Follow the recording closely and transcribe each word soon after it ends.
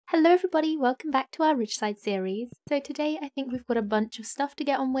Hello everybody, welcome back to our Ridgeside series. So today I think we've got a bunch of stuff to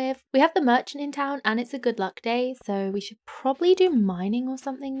get on with. We have the merchant in town and it's a good luck day, so we should probably do mining or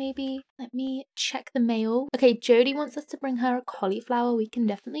something maybe. Let me check the mail. Okay, Jody wants us to bring her a cauliflower. We can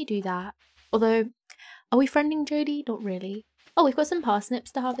definitely do that. Although, are we friending Jody? Not really. Oh, we've got some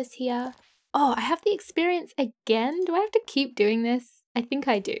parsnips to harvest here. Oh, I have the experience again. Do I have to keep doing this? I think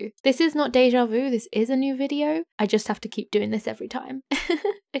I do. This is not deja vu, this is a new video. I just have to keep doing this every time.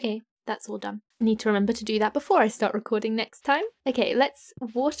 Okay, that's all done. I need to remember to do that before I start recording next time. Okay, let's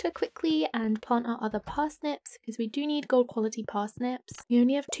water quickly and plant our other parsnips because we do need gold quality parsnips. We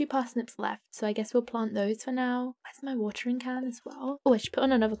only have 2 parsnips left, so I guess we'll plant those for now. Where's my watering can as well? Oh, I should put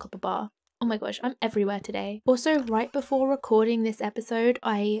on another copper bar. Oh my gosh, I'm everywhere today. Also, right before recording this episode,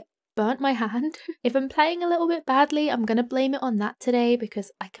 I burnt my hand. If I'm playing a little bit badly, I'm gonna blame it on that today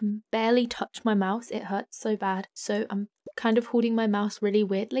because I can barely touch my mouse. It hurts so bad. So I'm kind of holding my mouse really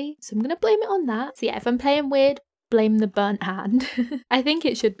weirdly. So I'm gonna blame it on that. So yeah, if I'm playing weird, blame the burnt hand. I think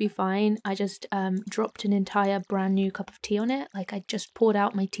it should be fine. I just dropped an entire brand new cup of tea on it. Like I just poured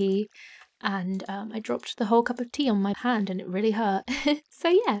out my tea and I dropped the whole cup of tea on my hand and it really hurt. So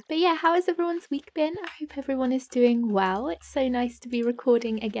yeah, but yeah, how has everyone's week been? I hope everyone is doing well. It's so nice to be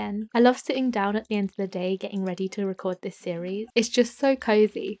recording again. I love sitting down at the end of the day getting ready to record this series. It's just so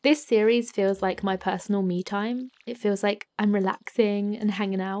cozy. This series feels like my personal me time. It feels like I'm relaxing and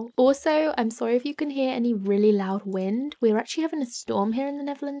hanging out. Also, I'm sorry if you can hear any really loud wind. We're actually having a storm here in the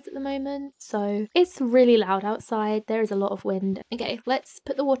Netherlands at the moment, so it's really loud outside. There is a lot of wind. Okay, let's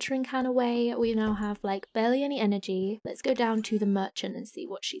put the watering can away. We now have like barely any energy. Let's go down to the merchant and see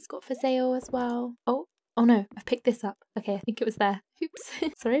what she's got for sale as well. Oh no, I've picked this up. Okay, I think it was there. Oops.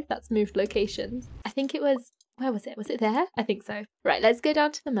 Sorry if that's moved locations. I think it was, where was it? Was it there? I think so. Right, let's go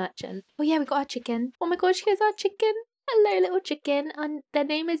down to the merchant. Oh yeah, we got our chicken. Oh my gosh, here's our chicken. Hello little chicken, and their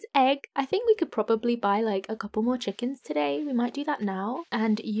name is Egg. I think we could probably buy like a couple more chickens today. We might do that now.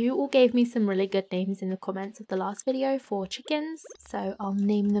 And you all gave me some really good names in the comments of the last video for chickens, so I'll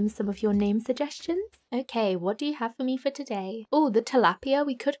name them some of your name suggestions. Okay, what do you have for me for today? Oh, the tilapia,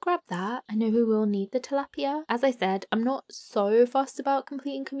 we could grab that. I know we will need the tilapia. As I said, I'm not so fussed about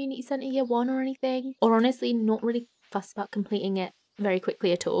completing Community Centre Year 1 or anything, or honestly not really fussed about completing it very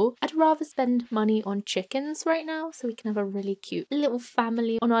quickly at all. I'd rather spend money on chickens right now so we can have a really cute little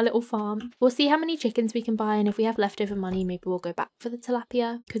family on our little farm. We'll see how many chickens we can buy, and if we have leftover money maybe we'll go back for the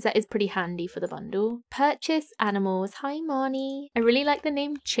tilapia because that is pretty handy for the bundle. Purchase animals. Hi Marnie. I really like the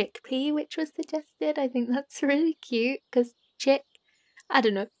name Chickpea which was suggested. I think that's really cute because chick, I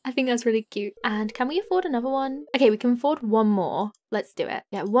don't know, I think that's really cute. And can we afford another one? Okay, we can afford one more. Let's do it.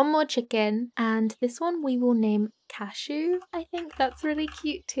 Yeah, one more chicken, and this one we will name Cashew. I think that's really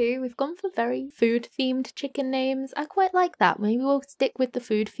cute too. We've gone for very food themed chicken names. I quite like that. Maybe we'll stick with the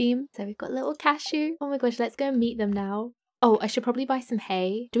food theme. So we've got little Cashew. Oh my gosh, let's go and meet them now. Oh, I should probably buy some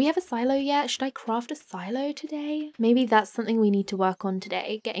hay. Do we have a silo yet? Should I craft a silo today? Maybe that's something we need to work on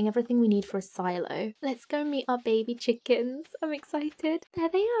today, getting everything we need for a silo. Let's go meet our baby chickens. I'm excited. There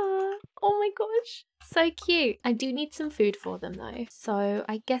they are. Oh my gosh. So cute. I do need some food for them though. So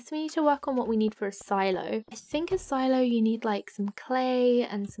I guess we need to work on what we need for a silo. I think a silo you need like some clay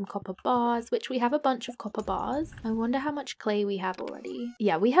and some copper bars, which we have a bunch of copper bars. I wonder how much clay we have already.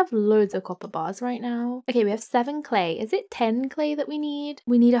 Yeah, we have loads of copper bars right now. Okay, we have 7 clay. Is it 10 clay that we need?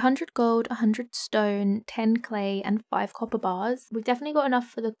 We need 100 gold, 100 stone, 10 clay and 5 copper bars. We've definitely got enough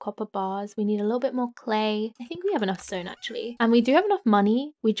for the copper bars. We need a little bit more clay. I think we have enough stone actually. And we do have enough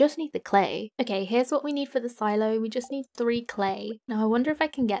money. We just need the clay. Okay, here's what we need for the silo. We just need 3 clay. Now I wonder if I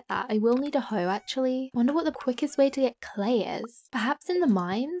can get that. I will need a hoe actually. I wonder what the quickest way to get clay is. Perhaps in the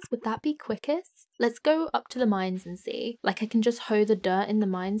mines? Would that be quickest? Let's go up to the mines and see. Like I can just hoe the dirt in the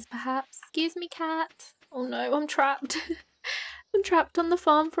mines perhaps. Excuse me cat. Oh no, I'm trapped. I'm trapped on the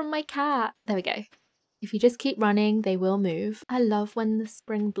farm from my cat. There we go. If you just keep running, they will move. I love when the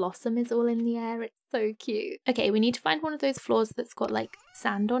spring blossom is all in the air. It's so cute. Okay, we need to find one of those floors that's got like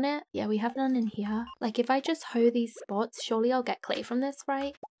sand on it. Yeah, we have none in here. Like if I just hoe these spots, surely I'll get clay from this,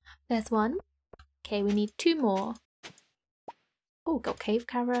 right? There's one. Okay, we need 2 more. Oh, got cave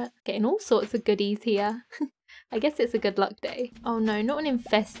carrot. Getting all sorts of goodies here. I guess it's a good luck day. Oh no, not an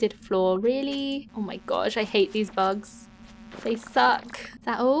infested floor, really? Oh my gosh, I hate these bugs. They suck. Is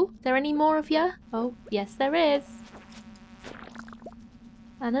that all? Is there any more of you? Oh, yes there is.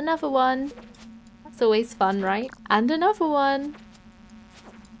 And another one. That's always fun, right? And another one.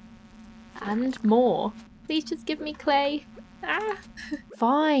 And more. Please just give me clay. Ah!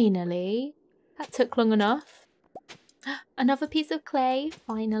 Finally. That took long enough. Another piece of clay,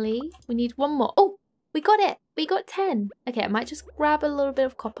 finally. We need one more. Oh, we got it. We got 10. Okay, I might just grab a little bit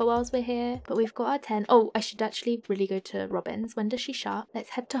of copper whilst we're here. But we've got our 10. Oh, I should actually really go to Robin's. When does she shut?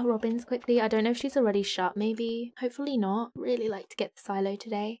 Let's head to Robin's quickly. I don't know if she's already shut, maybe. Hopefully not. Really like to get the silo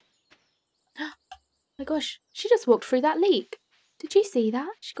today. Oh my gosh, she just walked through that leak. Did you see that?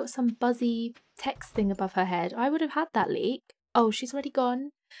 She got some buzzy text thing above her head. I would have had that leak. Oh, she's already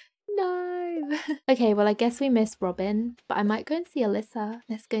gone. No. Okay, well, I guess we missed Robin, but I might go and see Alyssa.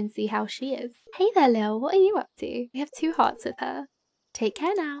 Let's go and see how she is. Hey there, Lil. What are you up to? We have 2 hearts with her. Take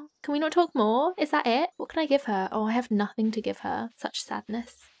care now. Can we not talk more? Is that it? What can I give her? Oh, I have nothing to give her. Such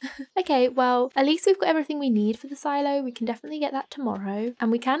sadness. Okay, well, at least we've got everything we need for the silo. We can definitely get that tomorrow.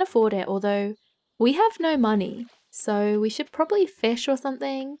 And we can afford it, although we have no money. So we should probably fish or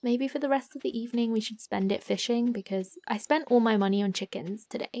something. Maybe for the rest of the evening we should spend it fishing because I spent all my money on chickens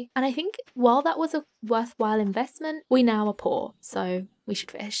today. And I think while that was a worthwhile investment, we now are poor. So we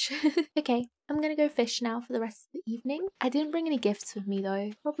should fish. Okay, I'm gonna go fish now for the rest of the evening. I didn't bring any gifts with me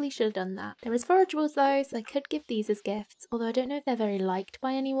though. Probably should have done that. There is forageables though, so I could give these as gifts. Although I don't know if they're very liked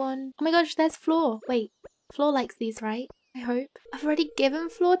by anyone. Oh my gosh, there's Floor. Wait, Floor likes these, right? I hope. I've already given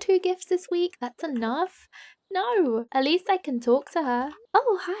Floor 2 gifts this week. That's enough. No, at least I can talk to her.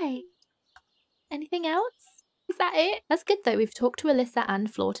 Oh, hi. Anything else? Is that it? That's good though. We've talked to Alyssa and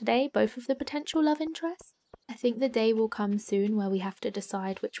Floor today, both of the potential love interests. I think the day will come soon where we have to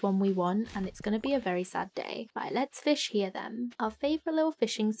decide which one we want, and it's going to be a very sad day. Right, let's fish here then. Our favourite little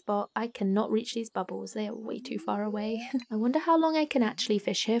fishing spot. I cannot reach these bubbles. They are way too far away. I wonder how long I can actually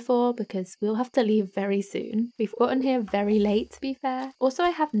fish here for, because we'll have to leave very soon. We've gotten here very late, to be fair. Also,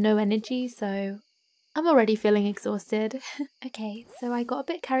 I have no energy, so I'm already feeling exhausted. Okay, so I got a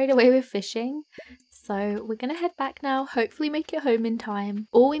bit carried away with fishing. So we're gonna head back now, hopefully make it home in time.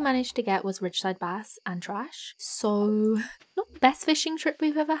 All we managed to get was Ridgeside bass and trash. So not the best fishing trip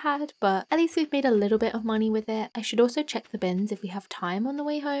we've ever had, but at least we've made a little bit of money with it. I should also check the bins if we have time on the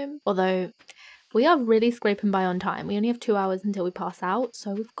way home. Although we are really scraping by on time. We only have 2 hours until we pass out,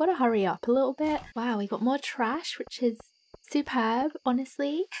 so we've got to hurry up a little bit. Wow, we got more trash, which is superb,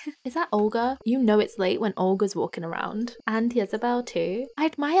 honestly. Is that Olga? You know it's late when Olga's walking around. And Isabel too. I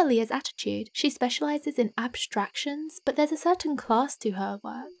admire Leah's attitude. She specialises in abstractions, but there's a certain class to her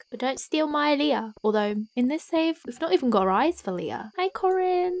work. But don't steal my Leah. Although, in this save, we've not even got our eyes for Leah. Hi,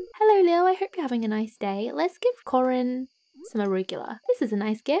 Corin. Hello, Leo. I hope you're having a nice day. Let's give Corin some arugula. This is a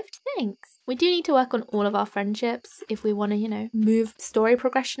nice gift, thanks. We do need to work on all of our friendships if we want to, you know, move story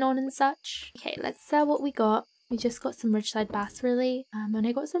progression on and such. Okay, let's sell what we got. We just got some Ridgeside bass really, and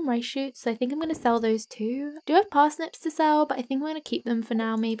I got some rice shoots, so I think I'm going to sell those too. I do have parsnips to sell, but I think I'm going to keep them for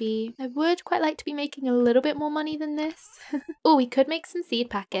now maybe. I would quite like to be making a little bit more money than this. Oh, we could make some seed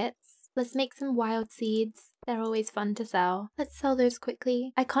packets. Let's make some wild seeds. They're always fun to sell. Let's sell those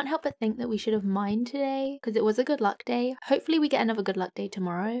quickly. I can't help but think that we should have mined today because it was a good luck day. Hopefully we get another good luck day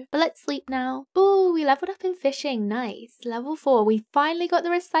tomorrow. But let's sleep now. Ooh, we leveled up in fishing. Nice. Level 4. We finally got the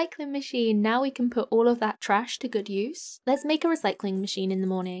recycling machine. Now we can put all of that trash to good use. Let's make a recycling machine in the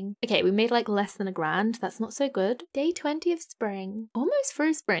morning. Okay, we made like less than $1,000. That's not so good. Day 20 of spring. Almost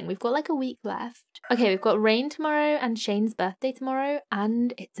through spring. We've got like a week left. Okay, we've got rain tomorrow and Shane's birthday tomorrow,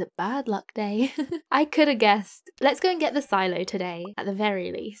 and it's a bad luck day. I could have guessed. Let's go and get the silo today, at the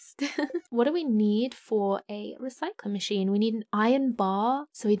very least. What do we need for a recycling machine? We need an iron bar,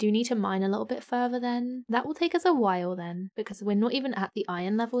 so we do need to mine a little bit further then. That will take us a while then, because we're not even at the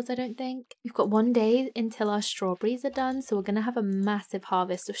iron levels, I don't think. We've got 1 day until our strawberries are done, so we're going to have a massive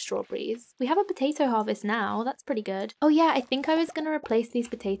harvest of strawberries. We have a potato harvest now, that's pretty good. Oh yeah, I think I was going to replace these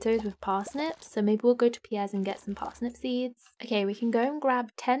potatoes with parsnips, so maybe we'll go to Pierre's and get some parsnip seeds. Okay, we can go and grab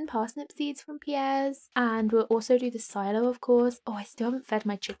 10 parsnip seeds from Pierre's, and we'll also do the silo, of course. Oh, I still haven't fed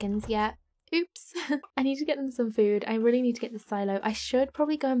my chickens yet. Oops. I need to get them some food. I really need to get the silo. I should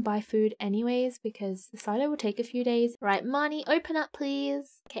probably go and buy food anyways because the silo will take a few days. Right, Marnie, open up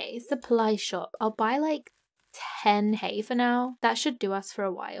please. Okay, supply shop. I'll buy like 10 hay for now. That should do us for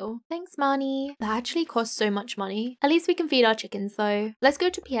a while. Thanks, Marnie. That actually costs so much money. At least we can feed our chickens though. Let's go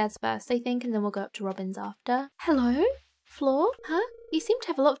to Pierre's first, I think, and then we'll go up to Robin's after. Hello? Floor? Huh? You seem to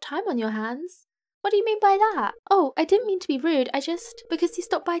have a lot of time on your hands. What do you mean by that? Oh, I didn't mean to be rude. Because you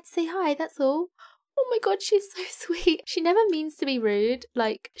stopped by to say hi, that's all. Oh my god, she's so sweet. She never means to be rude.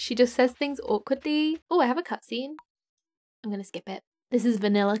 Like, she just says things awkwardly. Oh, I have a cutscene. I'm gonna skip it. This is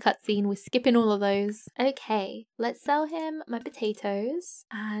vanilla cutscene. We're skipping all of those. Okay, let's sell him my potatoes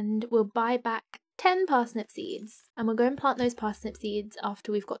and we'll buy back 10 parsnip seeds. And we'll go and plant those parsnip seeds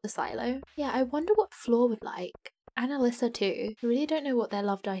after we've got the silo. Yeah, I wonder what Floor would like. And Alyssa too. I really don't know what their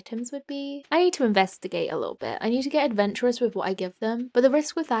loved items would be. I need to investigate a little bit. I need to get adventurous with what I give them. But the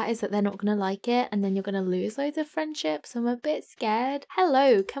risk with that is that they're not going to like it and then you're going to lose loads of friendships. So I'm a bit scared.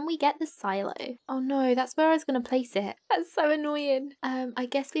 Hello, can we get the silo? Oh no, that's where I was going to place it. That's so annoying. I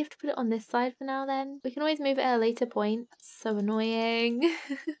guess we have to put it on this side for now then. We can always move it at a later point. That's so annoying.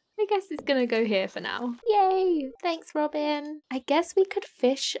 I guess it's gonna go here for now. Yay! Thanks, Robin. I guess we could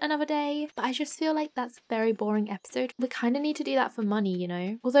fish another day, but I just feel like that's a very boring episode. We kind of need to do that for money, you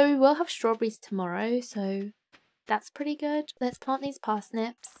know? Although we will have strawberries tomorrow, so that's pretty good. Let's plant these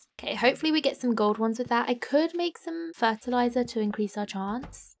parsnips. Okay, hopefully we get some gold ones with that. I could make some fertilizer to increase our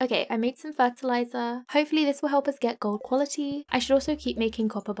chance. Okay, I made some fertilizer. Hopefully this will help us get gold quality. I should also keep making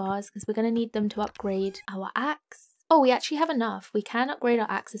copper bars because we're going to need them to upgrade our axe. Oh, we actually have enough. We can upgrade our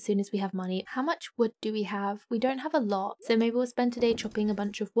axe as soon as we have money. How much wood do we have? We don't have a lot. So maybe we'll spend today chopping a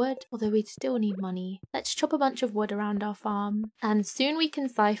bunch of wood, although we'd still need money. Let's chop a bunch of wood around our farm. And soon we can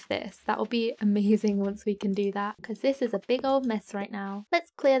scythe this. That will be amazing once we can do that, because this is a big old mess right now.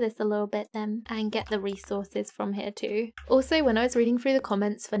 Let's clear this a little bit then and get the resources from here too. Also, when I was reading through the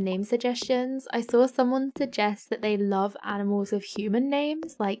comments for name suggestions, I saw someone suggest that they love animals with human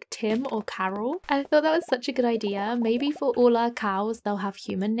names like Tim or Carol. I thought that was such a good idea. Maybe for all our cows, they'll have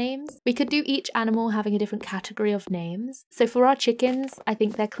human names. We could do each animal having a different category of names. So for our chickens, I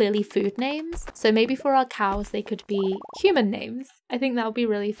think they're clearly food names. So maybe for our cows, they could be human names. I think that'll be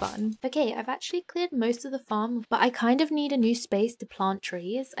really fun. Okay, I've actually cleared most of the farm, but I kind of need a new space to plant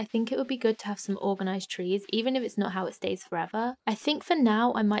trees. I think it would be good to have some organized trees, even if it's not how it stays forever. I think for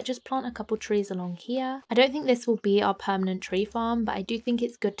now, I might just plant a couple trees along here. I don't think this will be our permanent tree farm, but I do think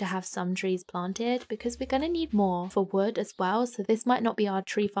it's good to have some trees planted because we're going to need more for wood as well. So this might not be our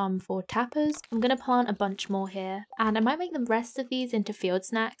tree farm for tappers. I'm going to plant a bunch more here, and I might make the rest of these into field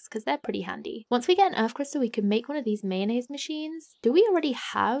snacks because they're pretty handy. Once we get an earth crystal, we can make one of these mayonnaise machines. Do we already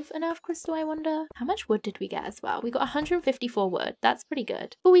have an earth crystal, I wonder? How much wood did we get as well? We got 154 wood. That's pretty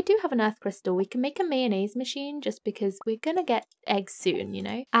good. But we do have an earth crystal. We can make a mayonnaise machine just because we're gonna get eggs soon, you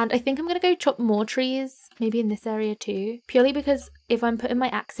know? And I think I'm gonna go chop more trees, maybe in this area too, purely because if I'm putting my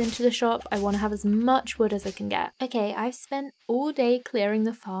axe into the shop, I want to have as much wood as I can get. Okay, I've spent all day clearing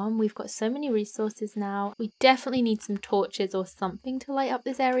the farm. We've got so many resources now. We definitely need some torches or something to light up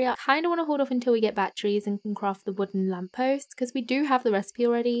this area. Kind of want to hold off until we get batteries and can craft the wooden lamppost because we do have the recipe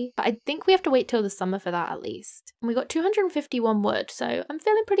already. But I think we have to wait till the summer for that at least. And we got 251 wood, so I'm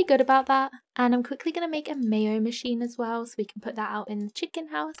feeling pretty good about that. And I'm quickly going to make a mayo machine as well so we can put that out in the chicken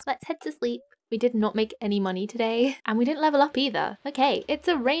house. Let's head to sleep. We did not make any money today, and we didn't level up either. Okay, it's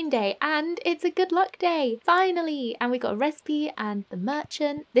a rain day and it's a good luck day, finally! And we got a recipe and the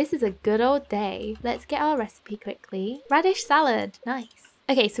merchant. This is a good old day. Let's get our recipe quickly. Radish salad, nice.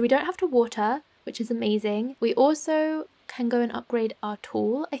 Okay, so we don't have to water, which is amazing. We also can go and upgrade our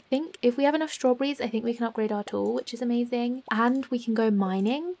tool. I think if we have enough strawberries, I think we can upgrade our tool, which is amazing. And we can go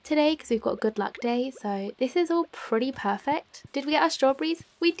mining today because we've got a good luck day. So this is all pretty perfect. Did we get our strawberries?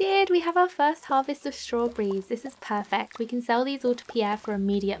 We did. We have our first harvest of strawberries. This is perfect. We can sell these all to Pierre for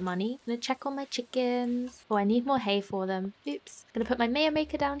immediate money. I'm gonna check on my chickens. Oh, I need more hay for them. Oops. Gonna put my mayo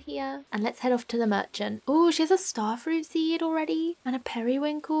maker down here and let's head off to the merchant. Oh, she has a starfruit seed already and a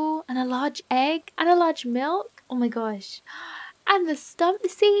periwinkle and a large egg and a large milk. Oh my gosh. And the stump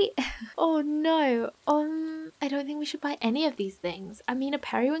seat. Oh no. I don't think we should buy any of these things. I mean, a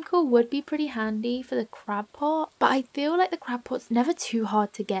periwinkle would be pretty handy for the crab pot, but I feel like the crab pot's never too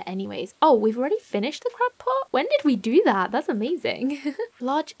hard to get anyways. Oh, we've already finished the crab pot? When did we do that? That's amazing.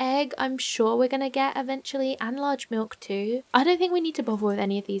 Large egg, I'm sure we're gonna get eventually, and large milk too. I don't think we need to bother with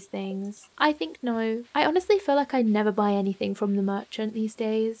any of these things. I think no. I honestly feel like I never buy anything from the merchant these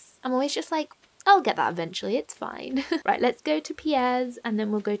days. I'm always just like, I'll get that eventually, it's fine. Right, let's go to Pierre's and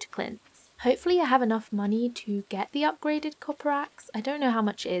then we'll go to Clint's. Hopefully I have enough money to get the upgraded copper axe. I don't know how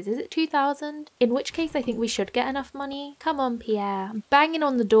much it is. Is it 2,000? In which case I think we should get enough money. Come on, Pierre. I'm banging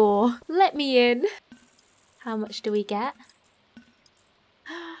on the door. Let me in. How much do we get?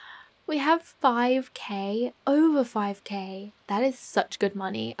 We have 5k, over 5k. That is such good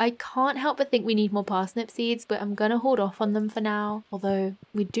money. I can't help but think we need more parsnip seeds, but I'm gonna hold off on them for now. Although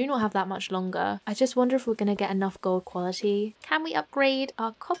we do not have that much longer. I just wonder if we're gonna get enough gold quality. Can we upgrade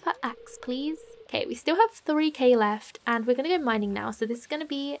our copper axe, please? Okay, we still have 3k left and we're gonna go mining now. So this is gonna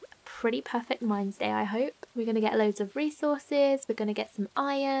be a pretty perfect mines day, I hope. We're gonna get loads of resources. We're gonna get some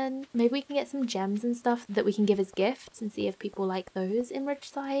iron. Maybe we can get some gems and stuff that we can give as gifts and see if people like those in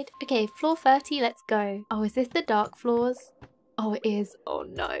Ridgeside. Okay, floor 30, let's go. Oh, is this the dark floors? Oh, it is. Oh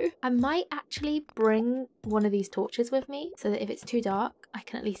no. I might actually bring one of these torches with me so that if it's too dark, I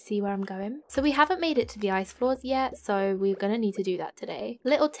can at least see where I'm going. So we haven't made it to the ice floors yet, so we're gonna need to do that today.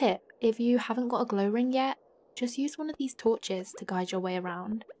 Little tip, if you haven't got a glow ring yet, just use one of these torches to guide your way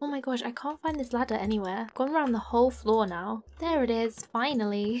around. Oh my gosh, I can't find this ladder anywhere. I've gone around the whole floor now. There it is,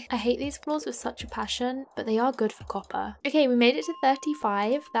 finally. I hate these floors with such a passion, but they are good for copper. Okay, we made it to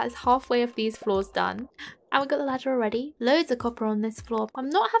 35. That is halfway of these floors done. And we got the ladder already. Loads of copper on this floor. I'm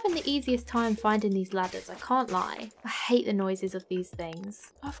not having the easiest time finding these ladders, I can't lie. I hate the noises of these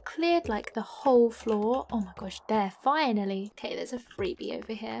things. I've cleared like the whole floor. Oh my gosh, there, finally. Okay, there's a freebie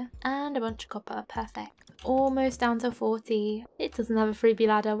over here. And a bunch of copper, perfect. Almost down to 40. It doesn't have a freebie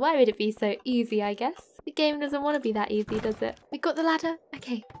ladder. Why would it be so easy, I guess? The game doesn't want to be that easy, does it? We got the ladder.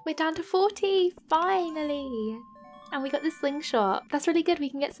 Okay, we're down to 40, finally. And we got the slingshot. That's really good. We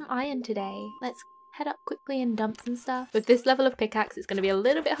can get some iron today. Let's head up quickly and dump some stuff. With this level of pickaxe, it's going to be a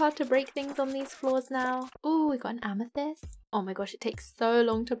little bit hard to break things on these floors now. Oh, we got an amethyst. Oh my gosh, it takes so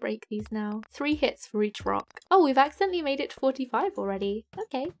long to break these now. 3 hits for each rock. Oh, we've accidentally made it to 45 already.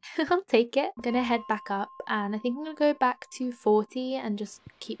 Okay, I'll take it. I'm gonna head back up and I think I'm gonna go back to 40 and just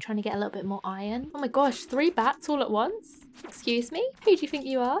keep trying to get a little bit more iron. Oh my gosh, 3 bats all at once? Excuse me? Who do you think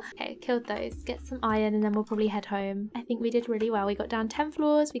you are? Okay, killed those. Get some iron and then we'll probably head home. I think we did really well. We got down 10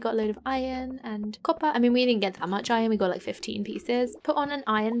 floors, we got a load of iron and copper. I mean, we didn't get that much iron. We got like 15 pieces. Put on an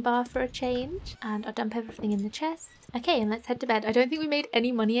iron bar for a change and I'll dump everything in the chest. Okay, and let's head to bed. I don't think we made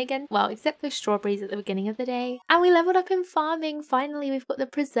any money again. Well, except those strawberries at the beginning of the day. And we leveled up in farming. Finally, we've got the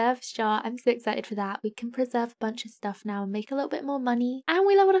preserves jar. I'm so excited for that. We can preserve a bunch of stuff now and make a little bit more money. And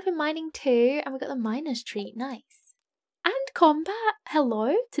we leveled up in mining too. And we got the miner's treat. Nice. And combat.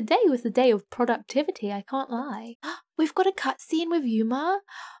 Hello. Today was the day of productivity. I can't lie. We've got a cutscene with Yuma.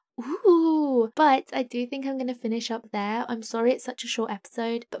 Ooh, but I do think I'm going to finish up there. I'm sorry it's such a short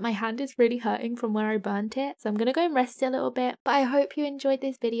episode, but my hand is really hurting from where I burnt it. So I'm going to go and rest a little bit. But I hope you enjoyed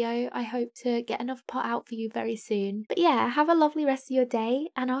this video. I hope to get another part out for you very soon. But yeah, have a lovely rest of your day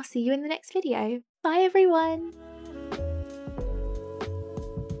and I'll see you in the next video. Bye everyone!